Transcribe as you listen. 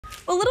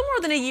A little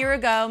more than a year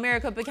ago,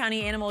 Maricopa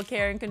County Animal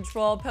Care and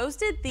Control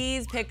posted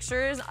these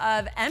pictures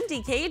of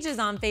empty cages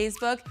on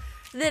Facebook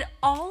that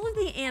all of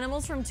the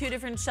animals from 2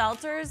 different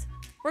shelters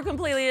were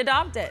completely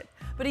adopted.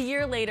 But a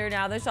year later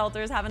now, the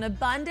shelters have an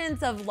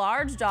abundance of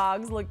large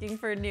dogs looking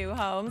for new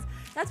homes.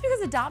 That's because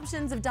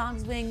adoptions of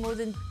dogs weighing more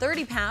than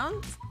 30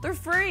 pounds, they're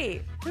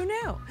free. Who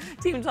knew?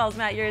 Team 12's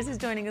Matt Yuris is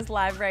joining us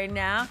live right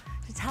now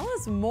to tell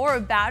us more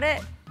about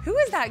it. Who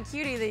is that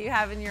cutie that you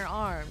have in your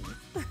arms?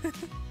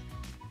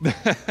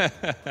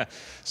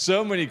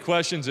 So many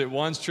questions at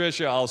once,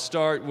 Tricia. I'll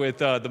start with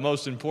the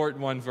most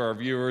important one for our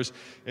viewers.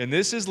 And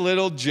this is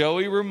little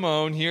Joey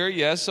Ramon here.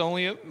 Yes,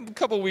 only a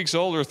couple weeks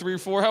old, or 3 or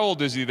 4. How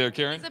old is he there,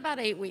 Karen? He's about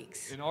 8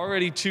 weeks. And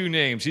already 2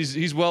 names.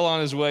 He's well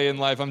on his way in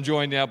life. I'm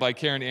joined now by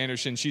Karen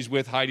Anderson. She's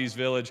with Heidi's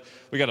Village.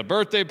 We got a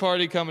birthday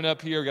party coming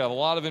up here. We got a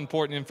lot of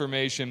important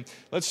information.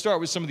 Let's start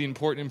with some of the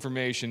important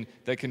information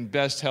that can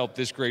best help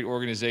this great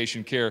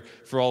organization care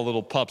for all the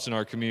little pups in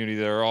our community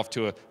that are off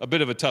to a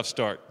bit of a tough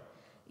start.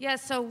 Yeah,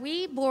 so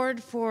we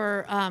board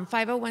for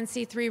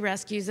 501c3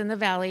 rescues in the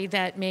Valley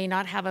that may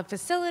not have a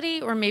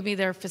facility, or maybe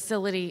their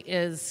facility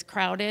is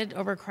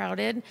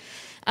overcrowded.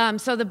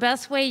 So the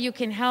best way you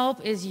can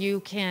help is you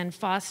can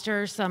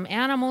foster some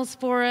animals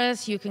for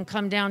us. You can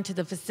come down to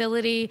the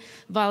facility,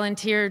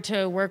 volunteer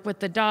to work with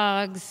the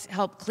dogs,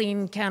 help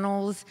clean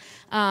kennels.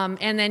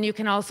 And then you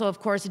can also, of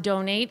course,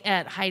 donate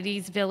at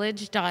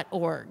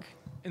heidisvillage.org.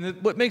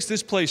 And what makes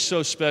this place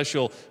so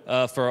special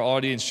for our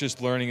audience just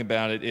learning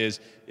about it is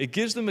it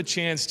gives them a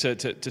chance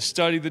to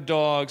study the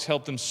dogs,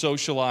 help them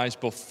socialize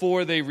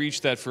before they reach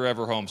that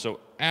forever home.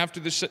 So after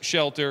the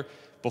shelter,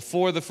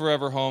 before the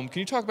forever home. Can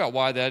you talk about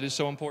why that is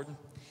so important?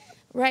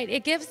 Right.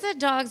 It gives the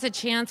dogs a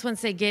chance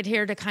once they get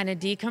here to kind of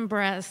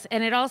decompress.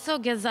 And it also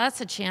gives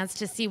us a chance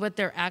to see what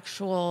their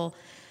actual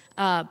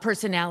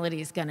personality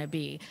is going to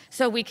be.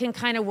 So we can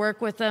kind of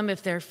work with them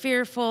if they're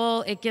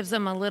fearful. It gives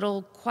them a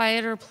little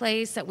quieter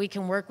place that we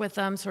can work with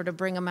them, sort of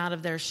bring them out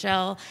of their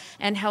shell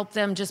and help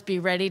them just be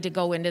ready to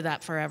go into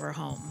that forever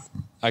home.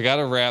 I got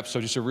to wrap,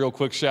 so just a real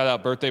quick shout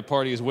out. Birthday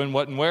party is when,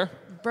 what, and where?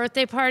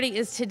 Birthday party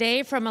is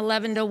today from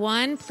 11 to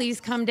 1. Please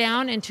come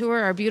down and tour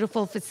our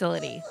beautiful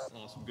facility.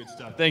 Awesome, good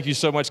stuff. Thank you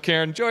so much,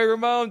 Karen. Joey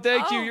Ramon,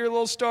 thank you. You're a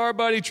little star,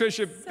 buddy.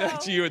 Tricia, back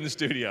to you in the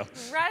studio.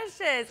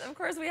 Precious. Of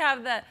course, we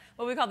have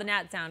what we call the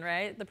gnat sound,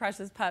 right? The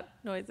precious pup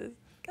noises.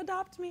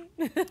 Adopt me.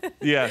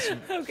 Yes.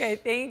 Okay,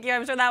 thank you.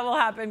 I'm sure that will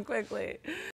happen quickly.